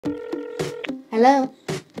Hello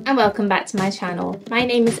and welcome back to my channel. My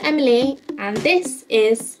name is Emily and this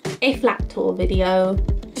is a flat tour video.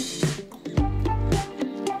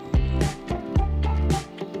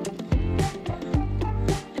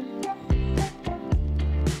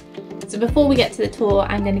 So before we get to the tour,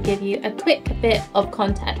 I'm going to give you a quick bit of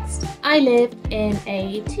context. I live in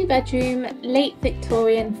a 2-bedroom late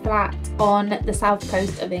Victorian flat on the south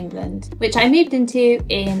coast of England, which I moved into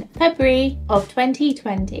in February of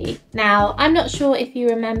 2020. Now, I'm not sure if you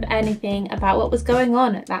remember anything about what was going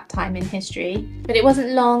on at that time in history, but it wasn't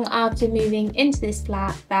long after moving into this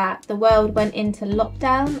flat that the world went into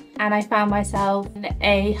lockdown and I found myself in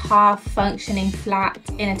a half-functioning flat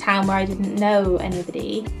in a town where I didn't know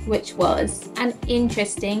anybody, which was an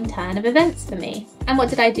interesting turn of events for me. And what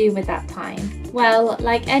did I do with that time? Well,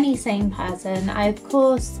 like any sane person, I of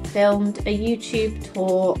course filmed a YouTube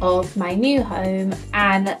tour of my new home,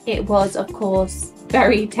 and it was of course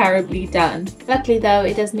very terribly done. Luckily though,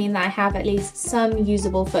 it does mean that I have at least some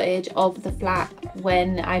usable footage of the flat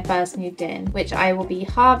when I first moved in, which I will be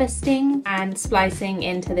harvesting and splicing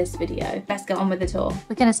into this video. Let's get on with the tour.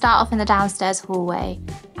 We're going to start off in the downstairs hallway,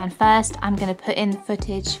 and first I'm going to put in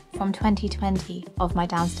footage from 2020 of my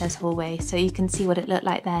downstairs hallway so you can see what it looked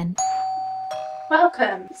like then.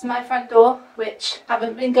 Welcome. This is my front door, which I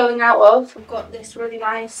haven't been going out of. I've got this really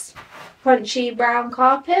nice crunchy brown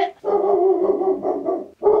carpet.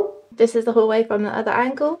 This is the hallway from the other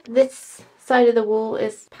angle. This side of the wall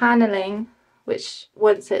is paneling, which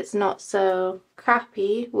once it's not so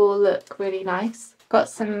crappy will look really nice. Got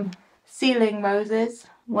some ceiling roses.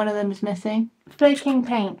 One of them is missing. Flaking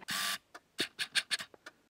paint.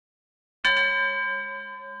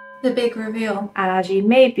 The big reveal. And as you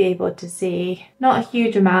may be able to see, not a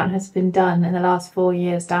huge amount has been done in the last 4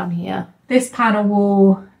 years down here. This panel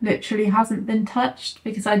wall literally hasn't been touched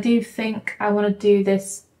because I do think I want to do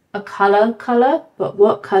this a colour, but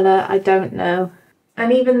what colour I don't know.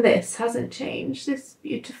 And even this hasn't changed, this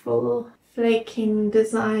beautiful flaking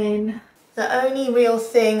design. The only real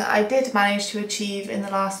thing I did manage to achieve in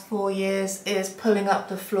the last 4 years is pulling up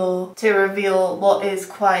the floor to reveal what is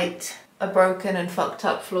quite a broken and fucked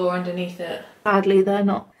up floor underneath it. Sadly, they're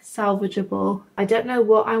not salvageable. I don't know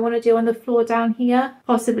what I want to do on the floor down here.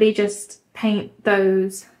 Possibly just paint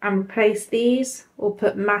those and replace these, or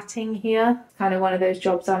put matting here. Kind of one of those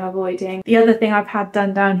jobs I'm avoiding. The other thing I've had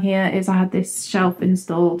done down here is I had this shelf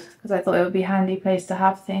installed because I thought it would be a handy place to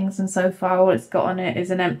have things, and so far all it's got on it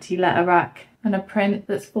is an empty letter rack and a print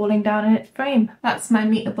that's falling down in its frame. That's my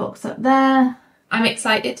meter box up there. I'm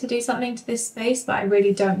excited to do something to this space, but I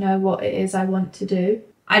really don't know what it is I want to do.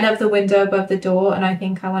 I love the window above the door, and I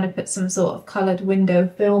think I want to put some sort of coloured window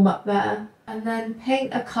film up there. And then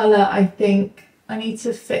paint a colour. I think I need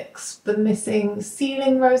to fix the missing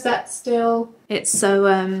ceiling rosette still. It's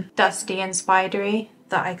so dusty and spidery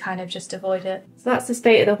that I kind of just avoid it. So that's the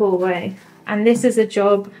state of the hallway. And this is a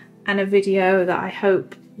job and a video that I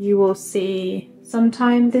hope you will see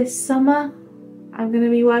sometime this summer. I'm going to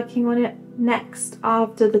be working on it next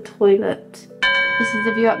after the toilet. This is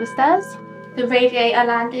the view up the stairs. The radiator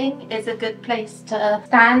landing is a good place to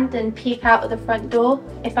stand and peek out of the front door.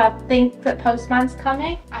 If I think the postman's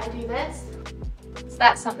coming, I do this. So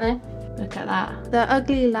that's something. Look at that. The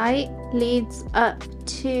ugly light leads up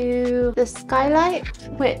to the skylight,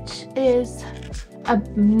 which is a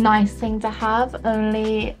nice thing to have,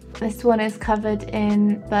 only this one is covered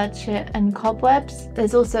in bird shit and cobwebs.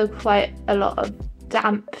 There's also quite a lot of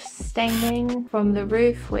damp staining from the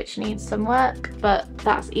roof, which needs some work, but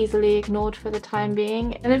that's easily ignored for the time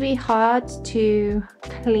being. It's gonna be hard to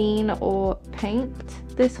clean or paint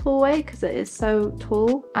this hallway because it is so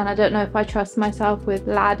tall, and I don't know if I trust myself with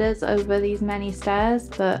ladders over these many stairs,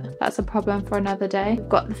 but that's a problem for another day. We've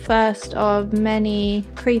got the first of many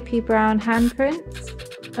creepy brown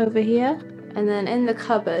handprints over here, and then in the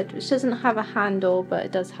cupboard, which doesn't have a handle but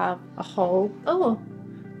it does have a hole. Oh,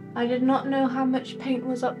 I did not know how much paint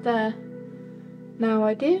was up there. Now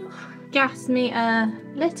I do. Gas meter,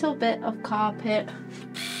 little bit of carpet.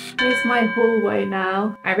 Here's my hallway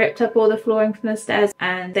now. I ripped up all the flooring from the stairs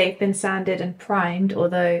and they've been sanded and primed,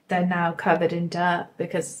 although they're now covered in dirt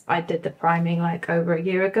because I did the priming like over a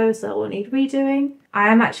year ago, so it will need redoing. I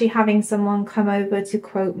am actually having someone come over to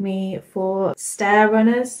quote me for stair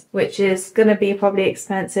runners, which is going to be probably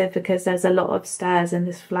expensive because there's a lot of stairs in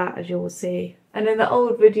this flat, as you will see. And in the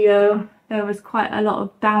old video, there was quite a lot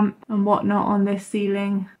of damp and whatnot on this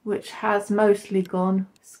ceiling, which has mostly gone.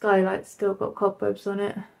 Skylight's still got cobwebs on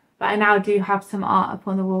it. But I now do have some art up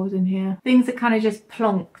on the walls in here. Things are kind of just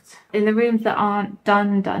plonked. In the rooms that aren't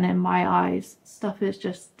done in my eyes, stuff is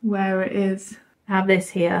just where it is. I have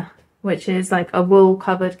this here, which is like a wool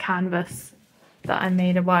covered canvas that I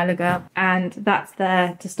made a while ago, and that's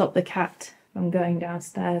there to stop the cat from going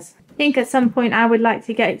downstairs. I think at some point I would like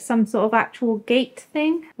to get some sort of actual gate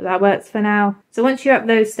thing, but that works for now. So once you're up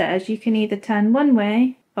those stairs, you can either turn one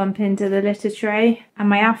way, bump into the litter tray and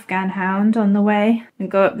my Afghan hound on the way, and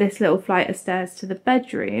go up this little flight of stairs to the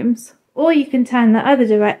bedrooms, or you can turn the other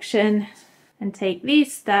direction and take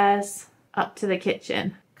these stairs up to the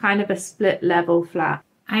kitchen. Kind of a split level flat.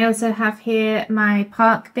 I also have here my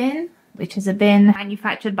park bin, which is a bin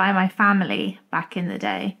manufactured by my family back in the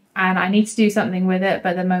day. And I need to do something with it, but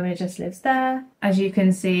at the moment it just lives there. As you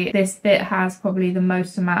can see, this bit has probably the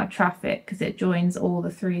most amount of traffic because it joins all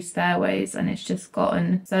the 3 stairways, and it's just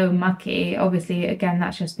gotten so mucky. Obviously, again,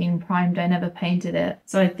 that's just been primed. I never painted it.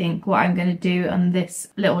 So I think what I'm going to do on this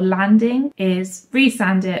little landing is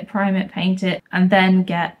resand it, prime it, paint it, and then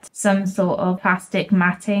get some sort of plastic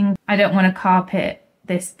matting. I don't want to carpet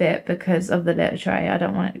this bit because of the litter tray. I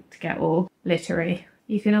don't want it to get all littery.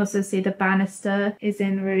 You can also see the banister is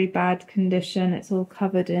in really bad condition. It's all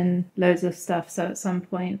covered in loads of stuff. So at some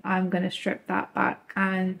point I'm going to strip that back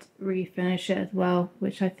and refinish it as well,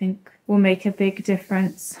 which I think will make a big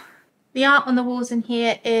difference. The art on the walls in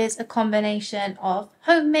here is a combination of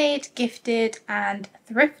homemade, gifted and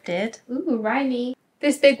thrifted. Ooh, rhymy.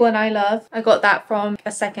 This big one I love. I got that from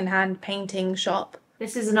a secondhand painting shop.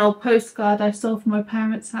 This is an old postcard I saw from my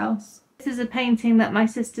parents' house. This is a painting that my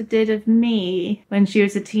sister did of me when she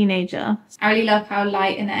was a teenager. I really love how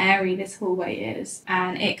light and airy this hallway is,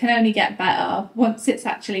 and it can only get better once it's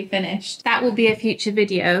actually finished. That will be a future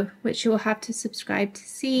video, which you will have to subscribe to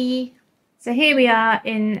see. So here we are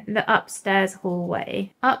in the upstairs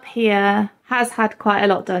hallway. Up here has had quite a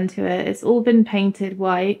lot done to it. It's all been painted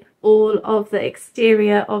white. All of the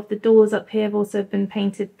exterior of the doors up here have also been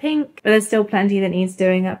painted pink, but there's still plenty that needs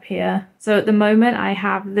doing up here. So at the moment I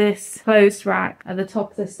have this clothes rack at the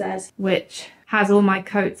top of the stairs, which has all my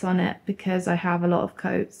coats on it because I have a lot of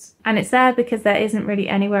coats. And it's there because there isn't really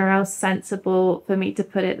anywhere else sensible for me to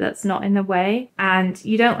put it that's not in the way. And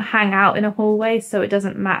you don't hang out in a hallway, so it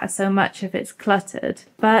doesn't matter so much if it's cluttered.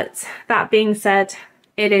 But that being said,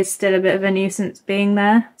 it is still a bit of a nuisance being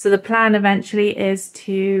there. So the plan eventually is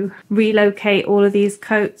to relocate all of these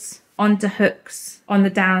coats onto hooks on the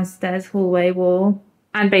downstairs hallway wall.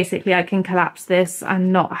 And basically I can collapse this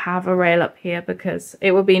and not have a rail up here because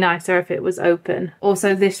it would be nicer if it was open.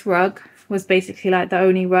 Also, this rug was basically like the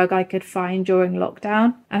only rug I could find during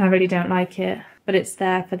lockdown, and I really don't like it, but it's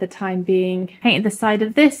there for the time being. Painted the side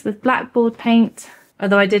of this with blackboard paint,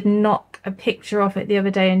 although I did knock a picture off it the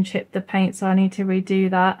other day and chipped the paint, so I need to redo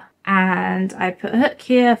that. And I put a hook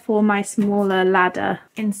here for my smaller ladder.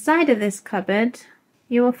 Inside of this cupboard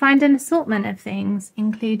you will find an assortment of things,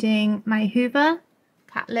 including my Hoover,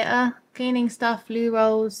 cat litter, cleaning stuff, loo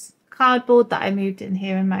rolls, cardboard that I moved in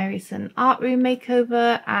here in my recent art room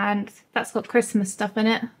makeover, and that's got Christmas stuff in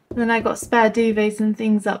it. And then I got spare duvets and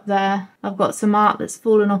things up there. I've got some art that's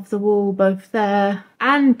fallen off the wall both there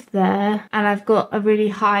and there, and I've got a really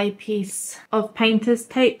high piece of painter's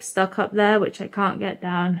tape stuck up there which I can't get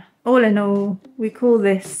down. All in all, we call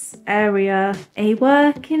this area a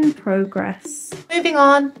work in progress. Moving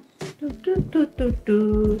on. This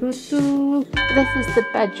is the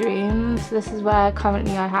bedroom. So this is where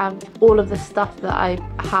currently I have all of the stuff that I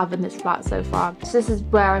have in this flat so far. So this is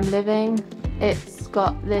where I'm living. It's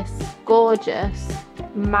got this gorgeous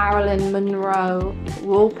Marilyn Monroe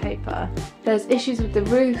wallpaper. There's issues with the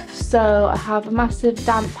roof, so I have a massive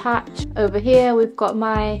damp patch. Over here we've got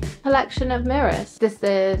my collection of mirrors. This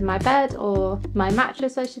is my bed, or my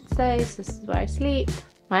mattress I should say, so this is where I sleep.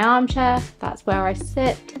 My armchair, that's where I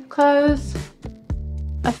sit. Clothes,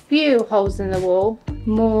 a few holes in the wall,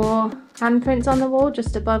 more handprints on the wall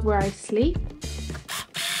just above where I sleep.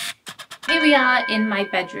 Here we are in my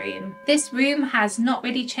bedroom. This room has not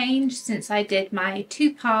really changed since I did my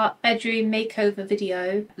 2-part bedroom makeover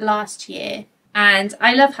video last year, and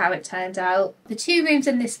I love how it turned out. The 2 rooms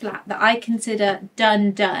in this flat that I consider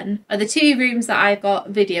done are the 2 rooms that I've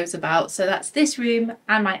got videos about. So that's this room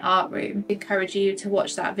and my art room. I encourage you to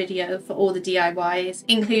watch that video for all the DIYs,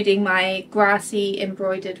 including my grassy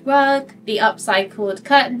embroidered rug, the upcycled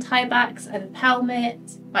curtain tiebacks and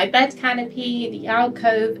pelmet, my bed canopy, the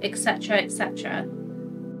alcove, etc, etc.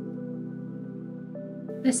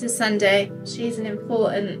 This is Sunday. She's an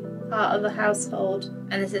important part of the household,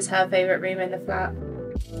 and this is her favourite room in the flat.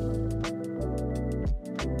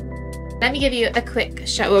 Let me give you a quick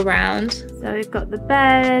show around. So we've got the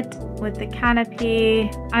bed with the canopy.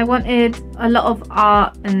 I wanted a lot of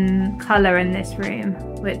art and colour in this room,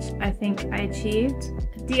 which I think I achieved.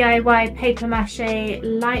 DIY paper mache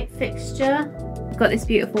light fixture I've got this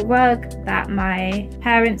beautiful rug that my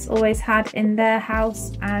parents always had in their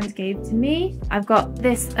house and gave to me. I've got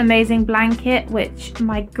this amazing blanket which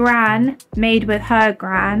my gran made with her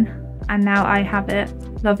gran, and now I have it.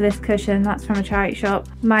 Love this cushion, that's from a charity shop.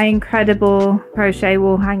 My incredible crochet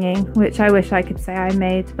wall hanging, which I wish I could say I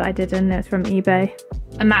made, but I didn't, it's from eBay.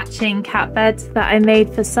 A matching cat bed that I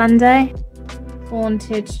made for Sunday.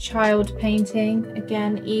 Haunted child painting,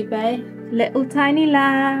 again eBay. Little tiny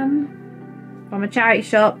lamb from a charity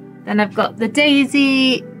shop. Then I've got the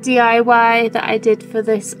daisy DIY that I did for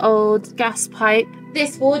this old gas pipe.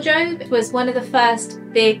 This wardrobe was one of the first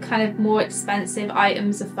big kind of more expensive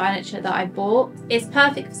items of furniture that I bought. It's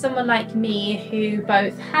perfect for someone like me who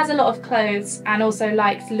both has a lot of clothes and also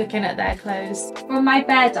likes looking at their clothes. From my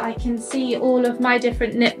bed I can see all of my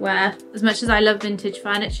different knitwear. As much as I love vintage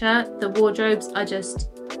furniture, the wardrobes are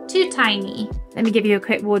just too tiny. Let me give you a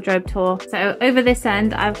quick wardrobe tour. So over this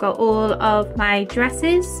end I've got all of my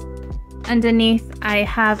dresses. Underneath I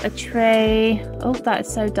have a tray, oh that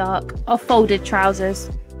is so dark, of folded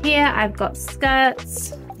trousers. Here I've got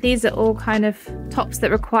skirts. These are all kind of tops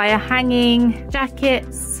that require hanging,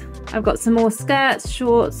 jackets. I've got some more skirts,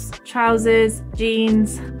 shorts, trousers,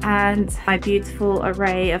 jeans, and my beautiful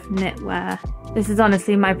array of knitwear. This is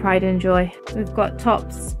honestly my pride and joy. We've got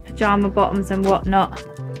tops, pajama bottoms and whatnot,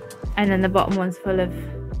 and then the bottom one's full of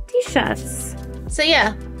t-shirts. So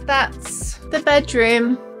yeah, that's the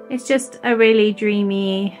bedroom. It's just a really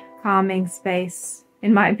dreamy, calming space,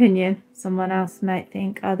 in my opinion. Someone else might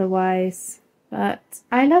think otherwise, but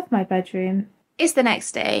I love my bedroom. It's the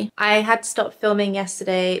next day. I had to stop filming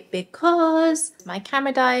yesterday because my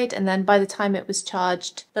camera died, and then by the time it was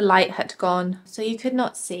charged, the light had gone, so you could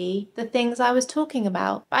not see the things I was talking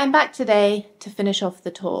about. But I'm back today to finish off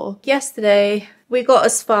the tour. Yesterday, we got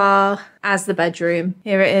as far as the bedroom.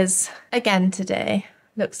 Here it is again today.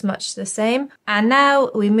 Looks much the same. And now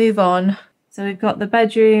we move on. So we've got the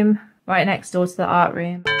bedroom right next door to the art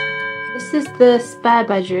room. This is the spare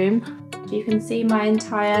bedroom. You can see my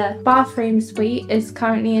entire bathroom suite is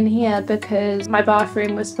currently in here because my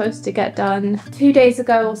bathroom was supposed to get done 2 days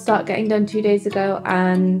ago, or start getting done 2 days ago,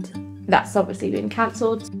 and that's obviously been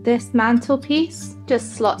cancelled. This mantelpiece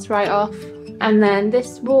just slots right off. And then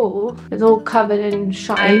this wall is all covered in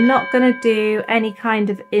shine. I'm not going to do any kind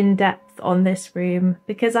of in-depth on this room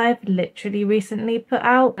because I've literally recently put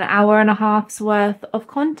out an hour and a half's worth of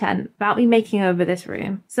content about me making over this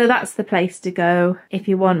room. So that's the place to go if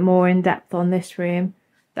you want more in-depth on this room.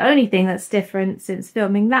 The only thing that's different since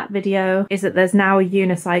filming that video is that there's now a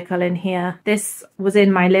unicycle in here. This was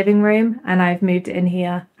in my living room and I've moved it in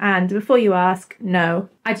here. And before you ask, no,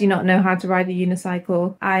 I do not know how to ride a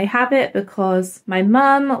unicycle. I have it because my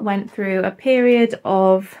mum went through a period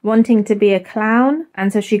of wanting to be a clown,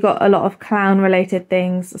 and so she got a lot of clown related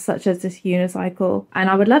things such as this unicycle, and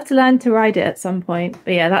I would love to learn to ride it at some point.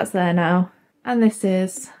 But yeah, that's there now. And this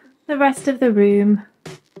is the rest of the room.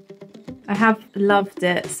 I have loved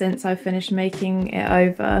it since I finished making it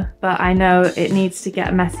over, but I know it needs to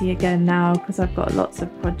get messy again now because I've got lots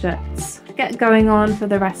of projects to get going on for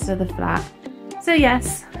the rest of the flat. So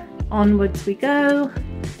yes, onwards we go.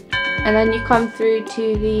 And then you come through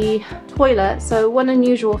to the toilet. So one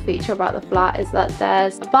unusual feature about the flat is that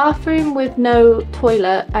there's a bathroom with no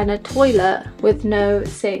toilet and a toilet with no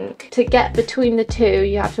sink. To get between the two,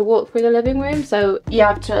 you have to walk through the living room. So you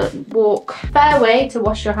have to walk a fair way to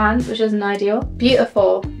wash your hands, which isn't ideal.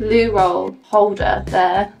 Beautiful loo roll holder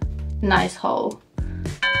there. Nice hole.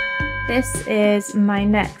 This is my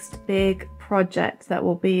next big project that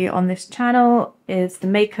will be on this channel, is the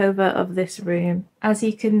makeover of this room. As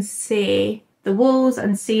you can see, the walls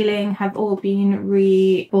and ceiling have all been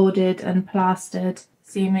reboarded and plastered.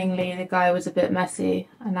 Seemingly the guy was a bit messy,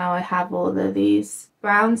 and now I have all of these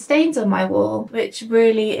brown stains on my wall, which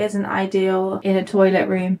really isn't ideal in a toilet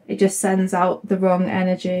room. It just sends out the wrong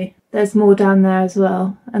energy. There's more down there as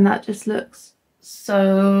well, and that just looks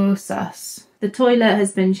so sus. The toilet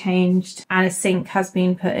has been changed and a sink has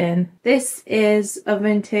been put in. This is a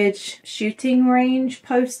vintage shooting range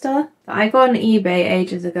poster that I got on eBay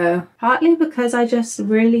ages ago, partly because I just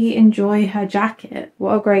really enjoy her jacket.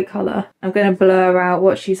 What a great colour. I'm going to blur out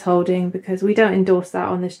what she's holding because we don't endorse that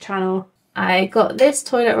on this channel. I got this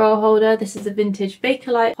toilet roll holder. This is a vintage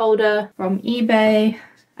Bakelite holder from eBay.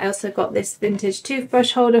 I also got this vintage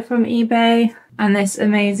toothbrush holder from eBay and this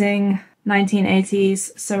amazing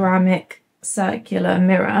 1980s ceramic circular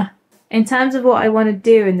mirror. In terms of what I want to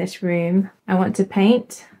do in this room, I want to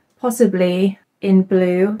paint, possibly in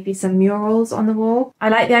blue, maybe some murals on the wall. I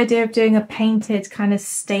like the idea of doing a painted kind of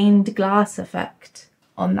stained glass effect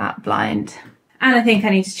on that blind. And I think I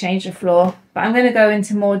need to change the floor. But I'm going to go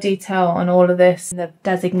into more detail on all of this in the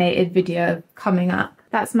designated video coming up.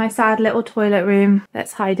 That's my sad little toilet room.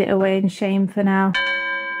 Let's hide it away in shame for now.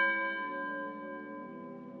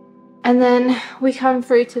 And then we come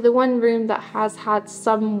through to the one room that has had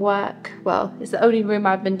some work. Well, it's the only room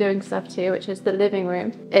I've been doing stuff to, which is the living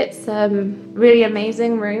room. It's a really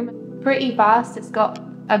amazing room. Pretty vast. It's got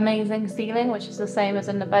amazing ceiling, which is the same as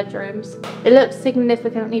in the bedrooms. It looks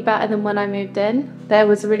significantly better than when I moved in. There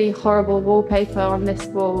was really horrible wallpaper on this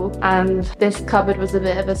wall and this cupboard was a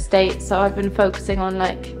bit of a state, so I've been focusing on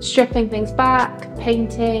like stripping things back,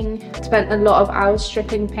 painting. Spent a lot of hours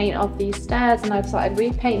stripping paint off these stairs and I've started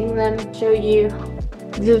repainting them. Show you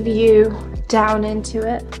the view down into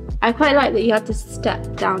it. I quite like that you have to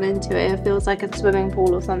step down into it. It feels like a swimming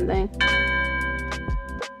pool or something.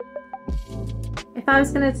 If I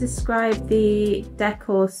was going to describe the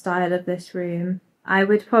decor style of this room, I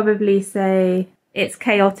would probably say it's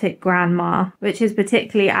chaotic grandma, which is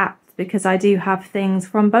particularly apt because I do have things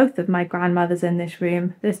from both of my grandmothers in this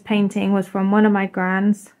room. This painting was from one of my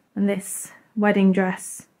grands and this wedding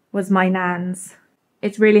dress was my nan's.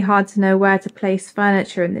 It's really hard to know where to place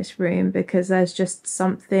furniture in this room because there's just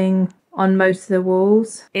something on most of the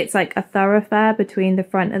walls. It's like a thoroughfare between the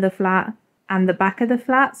front of the flat and the back of the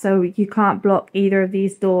flat, so you can't block either of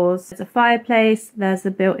these doors. There's a fireplace, there's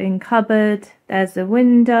a built-in cupboard, there's a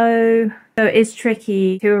window. So it is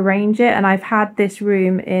tricky to arrange it, and I've had this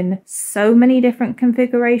room in so many different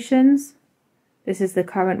configurations. This is the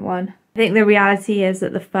current one. I think the reality is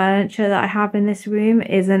that the furniture that I have in this room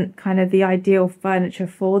isn't kind of the ideal furniture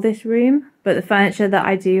for this room, but the furniture that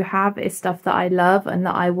I do have is stuff that I love and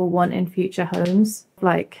that I will want in future homes.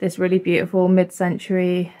 Like this really beautiful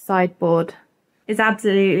mid-century sideboard. It's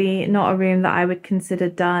absolutely not a room that I would consider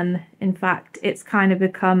done. In fact, it's kind of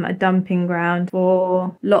become a dumping ground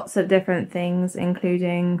for lots of different things,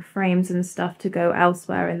 including frames and stuff to go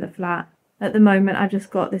elsewhere in the flat. At the moment, I've just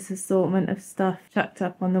got this assortment of stuff chucked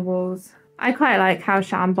up on the walls. I quite like how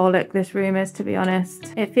shambolic this room is, to be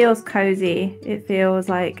honest. It feels cozy. It feels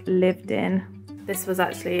like lived in. This was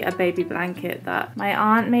actually a baby blanket that my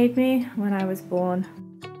aunt made me when I was born.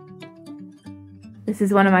 This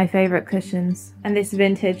is one of my favourite cushions. And this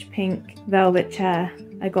vintage pink velvet chair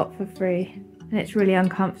I got for free. And it's really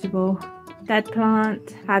uncomfortable. Dead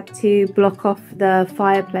plant. Had to block off the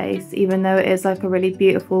fireplace, even though it is like a really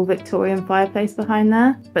beautiful Victorian fireplace behind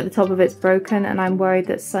there. But the top of it's broken and I'm worried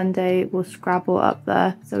that Sunday will scrabble up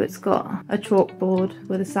there. So it's got a chalkboard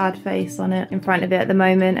with a sad face on it in front of it at the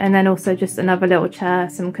moment. And then also just another little chair,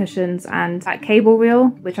 some cushions and that cable reel,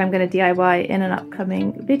 which I'm going to DIY in an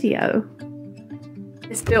upcoming video.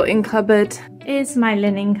 This built-in cupboard is my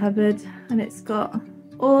linen cupboard and it's got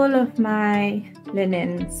all of my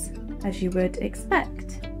linens, as you would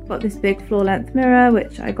expect. Got this big floor length mirror,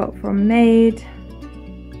 which I got from Maid.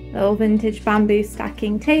 Little vintage bamboo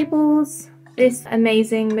stacking tables. This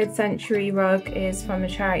amazing mid-century rug is from a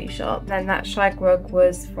charity shop. Then that shag rug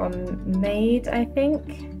was from Maid, I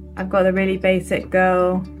think. I've got a really basic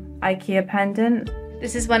girl IKEA pendant.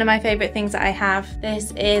 This is one of my favourite things that I have.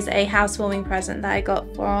 This is a housewarming present that I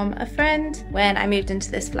got from a friend when I moved into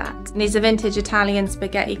this flat. And he's a vintage Italian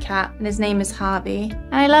spaghetti cat and his name is Harvey.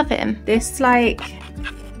 And I love him. This like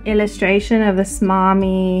illustration of a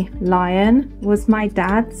smarmy lion was my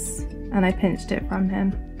dad's and I pinched it from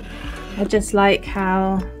him. I just like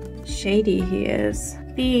how shady he is.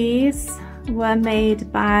 These were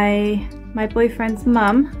made by my boyfriend's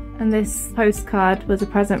mum. And this postcard was a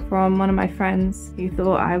present from one of my friends who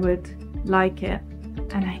thought I would like it,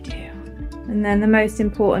 and I do. And then the most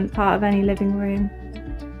important part of any living room,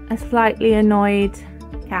 a slightly annoyed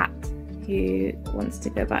cat who wants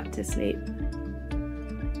to go back to sleep.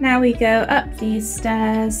 Now we go up these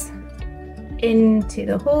stairs, into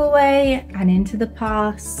the hallway and into the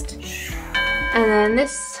past. And then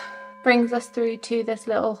this brings us through to this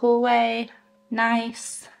little hallway.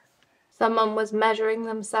 Nice. Someone was measuring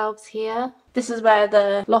themselves here. This is where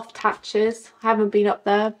the loft hatch is. I haven't been up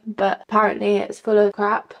there, but apparently it's full of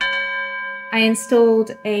crap. I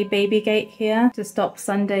installed a baby gate here to stop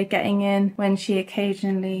Sunday getting in when she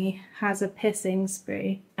occasionally has a pissing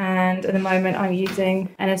spree. And at the moment I'm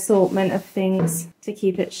using an assortment of things to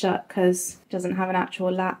keep it shut because it doesn't have an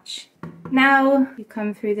actual latch. Now you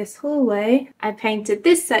come through this hallway. I painted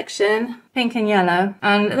this section pink and yellow,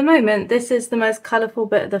 and at the moment this is the most colourful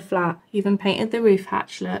bit of the flat. Even painted the roof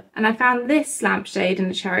hatchlet. And I found this lampshade in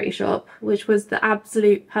a charity shop, which was the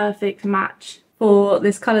absolute perfect match for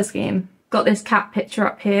this colour scheme. Got this cat picture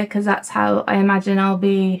up here because that's how I imagine I'll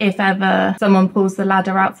be if ever someone pulls the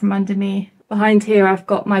ladder out from under me. Behind here I've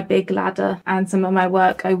got my big ladder and some of my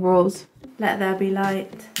work overalls. Let there be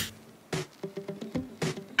light.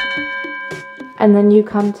 And then you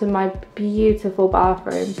come to my beautiful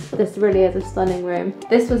bathroom. This really is a stunning room.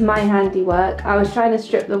 This was my handiwork. I was trying to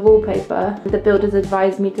strip the wallpaper. The builders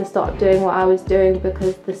advised me to stop doing what I was doing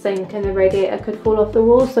because the sink and the radiator could fall off the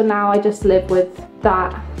wall. So now I just live with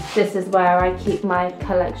that. This is where I keep my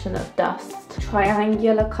collection of dust.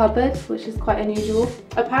 Triangular cupboard, which is quite unusual.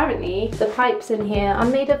 Apparently, the pipes in here are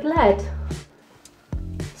made of lead.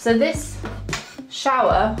 So this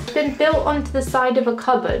shower has been built onto the side of a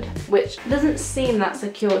cupboard, which doesn't seem that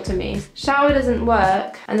secure to me. Shower doesn't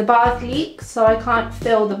work and the bath leaks, so I can't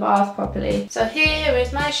fill the bath properly. So here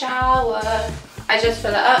is my shower. I just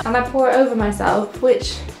fill it up and I pour it over myself,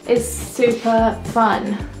 which is super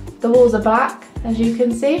fun. The walls are black, as you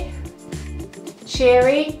can see.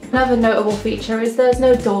 Cheery. Another notable feature is there's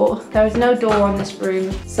no door. There is no door on this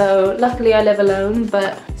room. So luckily I live alone,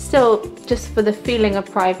 but still just for the feeling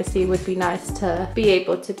of privacy would be nice to be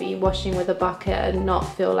able to be washing with a bucket and not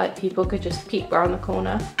feel like people could just peek around the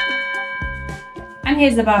corner. And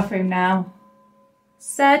here's the bathroom now.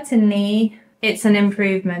 Certainly it's an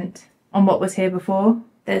improvement on what was here before.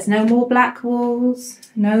 There's no more black walls,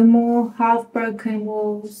 no more half broken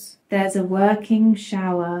walls. There's a working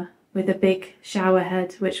shower with a big shower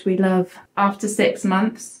head, which we love. After 6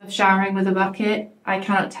 months of showering with a bucket, I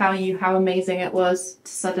cannot tell you how amazing it was to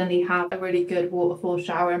suddenly have a really good waterfall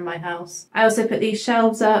shower in my house. I also put these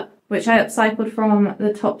shelves up, which I upcycled from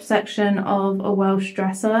the top section of a Welsh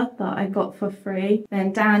dresser that I got for free.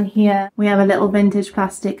 Then down here, we have a little vintage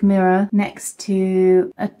plastic mirror next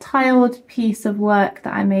to a tiled piece of work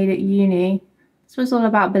that I made at uni. This was all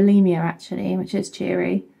about bulimia actually, which is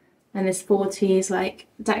cheery. And this 40s like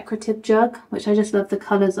decorative jug, which I just love the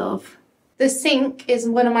colours of. The sink is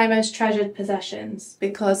one of my most treasured possessions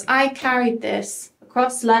because I carried this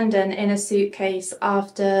across London in a suitcase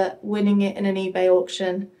after winning it in an eBay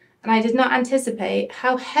auction. And I did not anticipate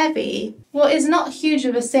how heavy what is not huge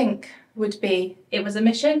of a sink would be. It was a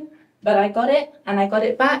mission, but I got it and I got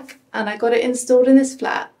it back and I got it installed in this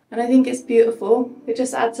flat. And I think it's beautiful. It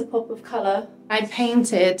just adds a pop of colour. I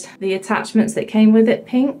painted the attachments that came with it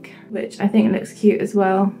pink, which I think looks cute as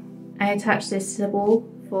well. I attached this to the wall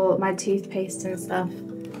for my toothpaste and stuff.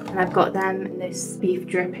 And I've got them in this beef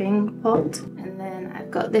dripping pot. And then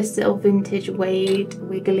I've got this little vintage Wade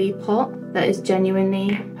wiggly pot that is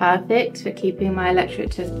genuinely perfect for keeping my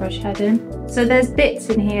electric toothbrush head in. So there's bits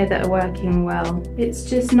in here that are working well. It's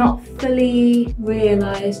just not fully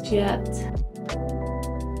realised yet.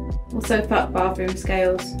 Also, fuck bathroom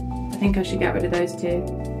scales. I think I should get rid of those too.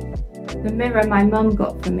 The mirror my mum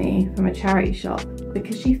got for me from a charity shop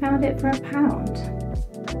because she found it for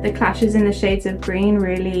 £1. The clashes in the shades of green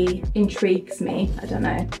really intrigues me. I don't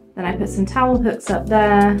know. Then I put some towel hooks up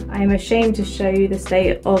there. I'm ashamed to show you the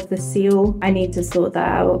state of the seal. I need to sort that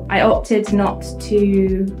out. I opted not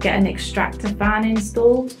to get an extractor fan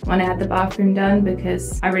installed when I had the bathroom done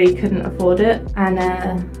because I really couldn't afford it. And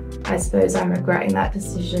I suppose I'm regretting that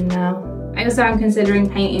decision now. I also am considering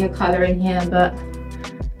painting a colour in here, but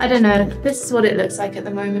I don't know. This is what it looks like at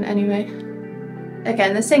the moment anyway.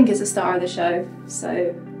 Again, the sink is the star of the show,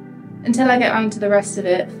 so until I get on to the rest of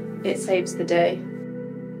it, it saves the day.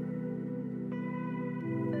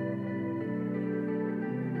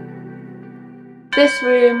 This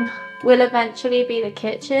room will eventually be the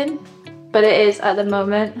kitchen, but it is at the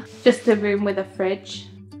moment just a room with a fridge.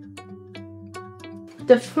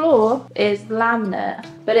 The floor is laminate,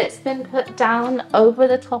 but it's been put down over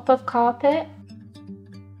the top of carpet.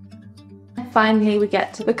 Finally, we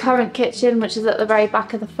get to the current kitchen, which is at the very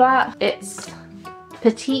back of the flat. It's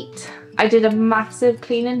petite. I did a massive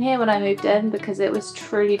clean in here when I moved in because it was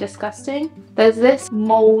truly disgusting. There's this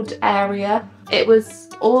mold area. It was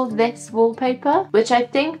all this wallpaper, which I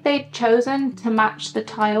think they'd chosen to match the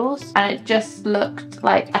tiles, and it just looked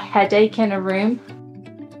like a headache in a room.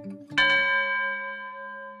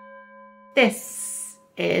 This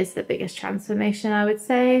is the biggest transformation, I would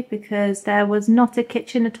say, because there was not a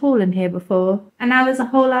kitchen at all in here before. And now there's a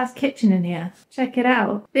whole ass kitchen in here. Check it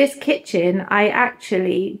out. This kitchen I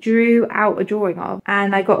actually drew out a drawing of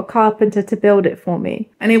and I got a carpenter to build it for me.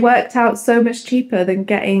 And it worked out so much cheaper than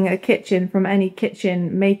getting a kitchen from any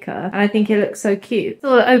kitchen maker. And I think it looks so cute. It's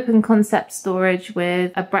all open concept storage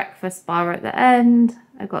with a breakfast bar at the end.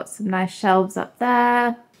 I've got some nice shelves up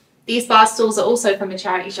there. These bar stools are also from a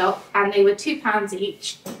charity shop and they were £2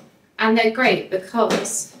 each. And they're great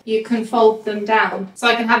because you can fold them down. So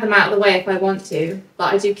I can have them out of the way if I want to,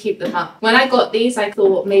 but I do keep them up. When I got these, I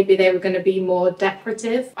thought maybe they were going to be more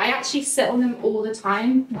decorative. I actually sit on them all the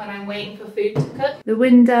time when I'm waiting for food to cook. The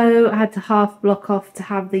window I had to half block off to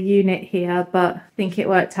have the unit here, but I think it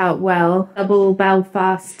worked out well. Double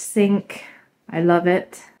Belfast sink. I love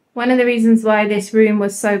it. One of the reasons why this room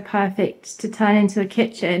was so perfect to turn into a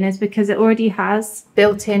kitchen is because it already has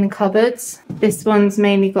built-in cupboards. This one's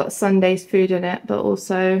mainly got Sunday's food in it, but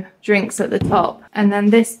also drinks at the top. And then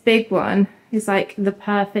this big one is like the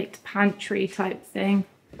perfect pantry type thing.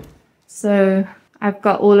 So I've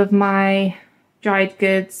got all of my dried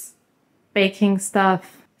goods, baking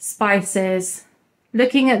stuff, spices.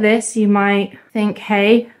 Looking at this, you might think,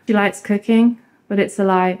 hey, she likes cooking, but it's a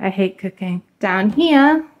lie. I hate cooking. Down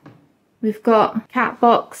here, we've got cat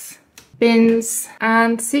box, bins,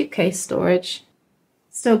 and suitcase storage.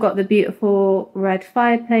 Still got the beautiful red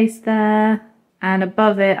fireplace there. And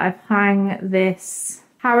above it, I've hung this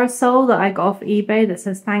parasol that I got off eBay that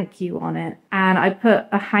says thank you on it. And I put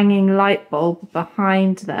a hanging light bulb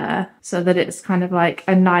behind there so that it's kind of like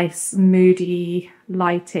a nice moody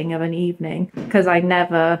lighting of an evening, because I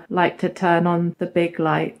never like to turn on the big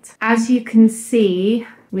light. As you can see,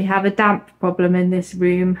 we have a damp problem in this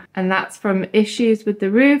room, and that's from issues with the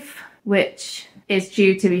roof, which is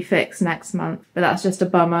due to be fixed next month. But that's just a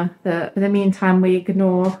bummer that in the meantime we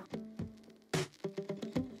ignore.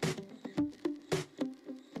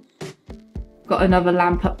 Got another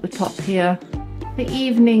lamp up the top here for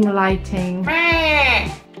evening lighting.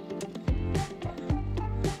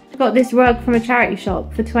 Got this rug from a charity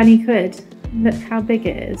shop for 20 quid. Look how big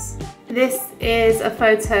it is. This is a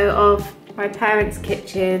photo of my parents'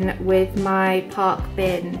 kitchen with my park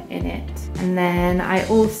bin in it. And then I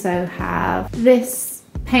also have this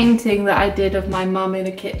painting that I did of my mum in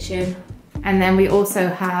the kitchen. And then we also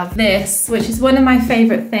have this, which is one of my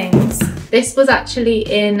favorite things. This was actually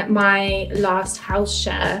in my last house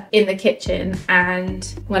share in the kitchen, and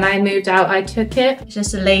when I moved out I took it. It's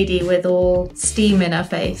just a lady with all steam in her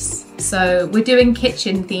face. So we're doing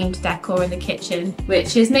kitchen themed decor in the kitchen,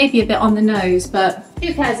 which is maybe a bit on the nose, but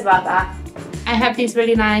who cares about that? I have these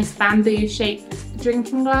really nice bamboo shaped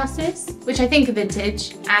drinking glasses, which I think are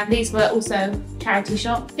vintage, and these were also charity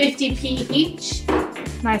shop, 50p each.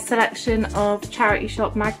 Nice selection of charity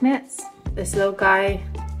shop magnets. This little guy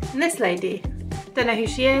and this lady. Don't know who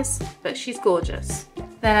she is, but she's gorgeous.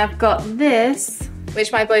 Then I've got this,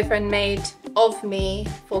 which my boyfriend made of me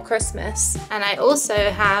for Christmas. And I also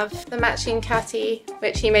have the matching catty,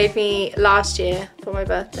 which he made me last year for my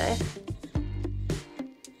birthday.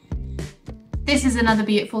 This is another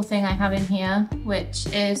beautiful thing I have in here, which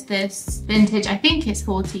is this vintage, I think it's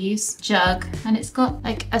 40s jug, and it's got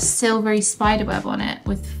like a silvery spiderweb on it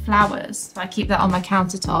with flowers. So I keep that on my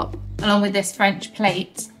countertop, along with this French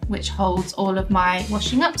plate, which holds all of my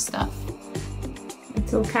washing up stuff.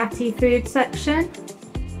 Little catty food section.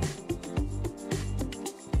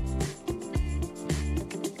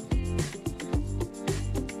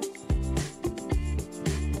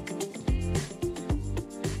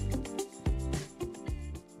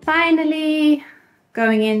 Finally,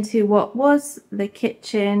 going into what was the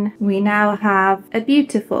kitchen, we now have a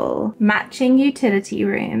beautiful matching utility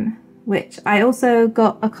room, which I also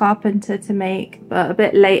got a carpenter to make, but a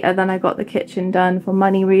bit later than I got the kitchen done for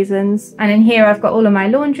money reasons. And in here I've got all of my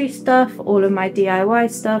laundry stuff, all of my DIY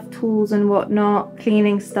stuff, tools and whatnot,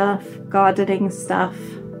 cleaning stuff, gardening stuff,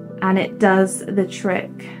 and it does the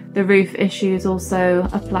trick. The roof issues also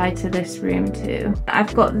apply to this room too.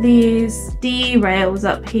 I've got these D rails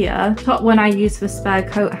up here. Top one I use for spare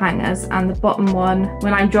coat hangers, and the bottom one,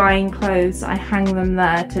 when I'm drying clothes, I hang them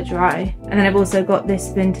there to dry. And then I've also got this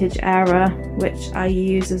vintage era, which I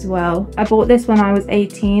use as well. I bought this when I was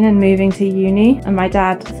 18 and moving to uni, and my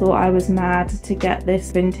dad thought I was mad to get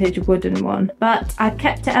this vintage wooden one, but I've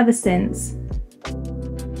kept it ever since.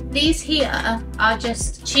 These here are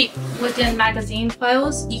just cheap wooden magazine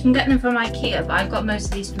files. You can get them from IKEA, but I got most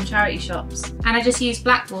of these from charity shops. And I just use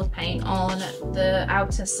blackboard paint on the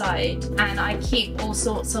outer side, and I keep all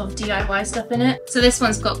sorts of DIY stuff in it. So this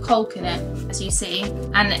one's got caulk in it, as you see,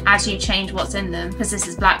 and as you change what's in them, because this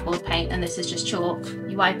is blackboard paint and this is just chalk,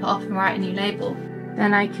 you wipe it off and write a new label.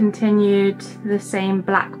 Then I continued the same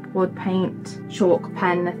blackboard paint chalk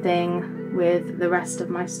pen thing with the rest of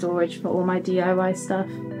my storage for all my DIY stuff.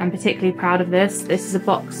 I'm particularly proud of this. This is a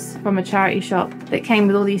box from a charity shop that came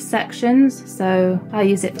with all these sections, so I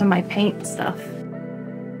use it for my paint stuff.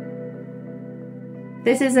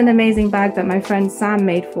 This is an amazing bag that my friend Sam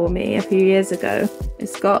made for me a few years ago.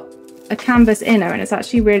 It's got a canvas inner and it's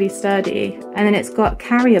actually really sturdy. And then it's got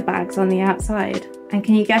carrier bags on the outside. And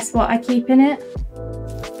can you guess what I keep in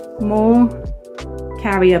it? More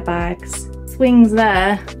carrier bags. Swings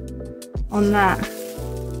there on that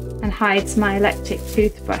and hides my electric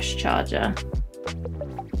toothbrush charger.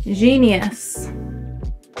 Genius.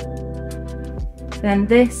 Then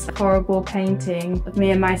this horrible painting of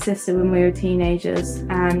me and my sister when we were teenagers,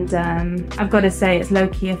 and I've got to say it's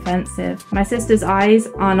low-key offensive. My sister's eyes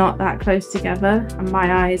are not that close together and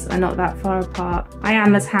my eyes are not that far apart. I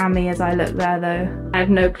am as hammy as I look there though. I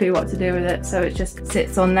have no clue what to do with it, so it just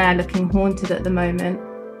sits on there looking haunted at the moment.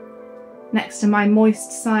 Next to my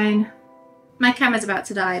moist sign. My camera's about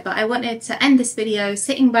to die, but I wanted to end this video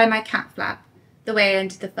sitting by my cat flap the way I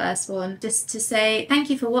ended the first one, just to say thank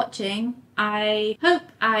you for watching. I hope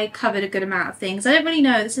I covered a good amount of things. I don't really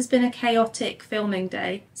know, this has been a chaotic filming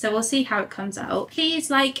day, so we'll see how it comes out. Please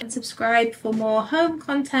like and subscribe for more home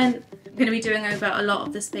content. I'm going to be doing over a lot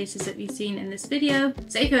of the spaces that we've seen in this video,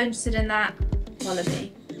 so if you're interested in that, follow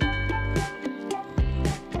me.